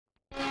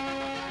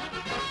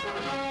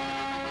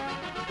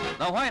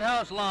The White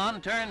House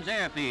lawn turns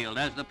airfield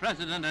as the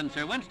President and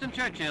Sir Winston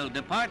Churchill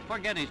depart for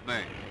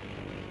Gettysburg.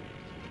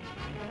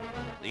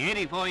 The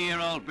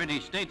 84-year-old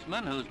British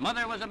statesman, whose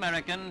mother was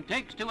American,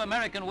 takes to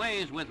American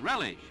ways with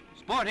relish,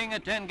 sporting a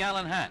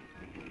 10-gallon hat.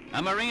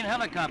 A Marine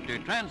helicopter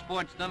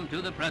transports them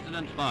to the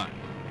President's farm.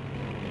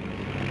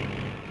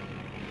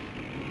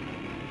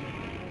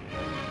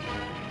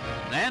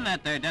 Then,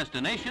 at their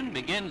destination,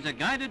 begins a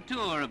guided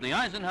tour of the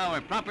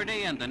Eisenhower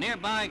property and the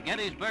nearby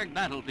Gettysburg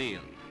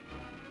battlefield.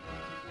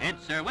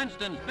 It's Sir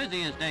Winston's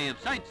busiest day of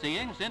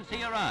sightseeing since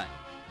he arrived.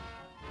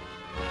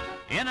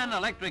 In an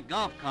electric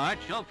golf cart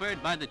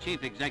chauffeured by the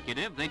chief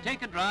executive, they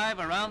take a drive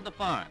around the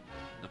farm,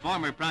 the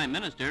former prime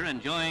minister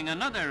enjoying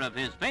another of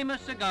his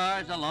famous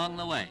cigars along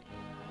the way.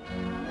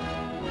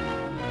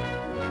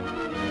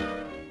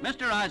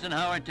 Mr.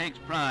 Eisenhower takes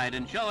pride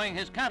in showing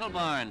his cattle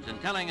barns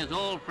and telling his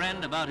old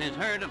friend about his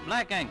herd of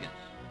Black Angus.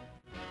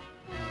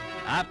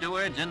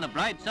 Afterwards, in the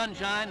bright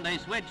sunshine, they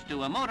switch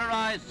to a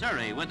motorized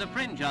Surrey with a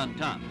fringe on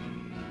top.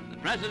 The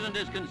President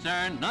is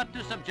concerned not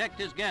to subject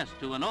his guest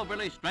to an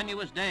overly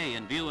strenuous day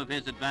in view of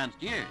his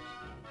advanced years.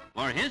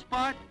 For his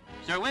part,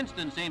 Sir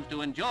Winston seems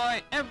to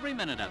enjoy every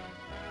minute of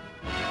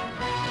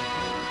it.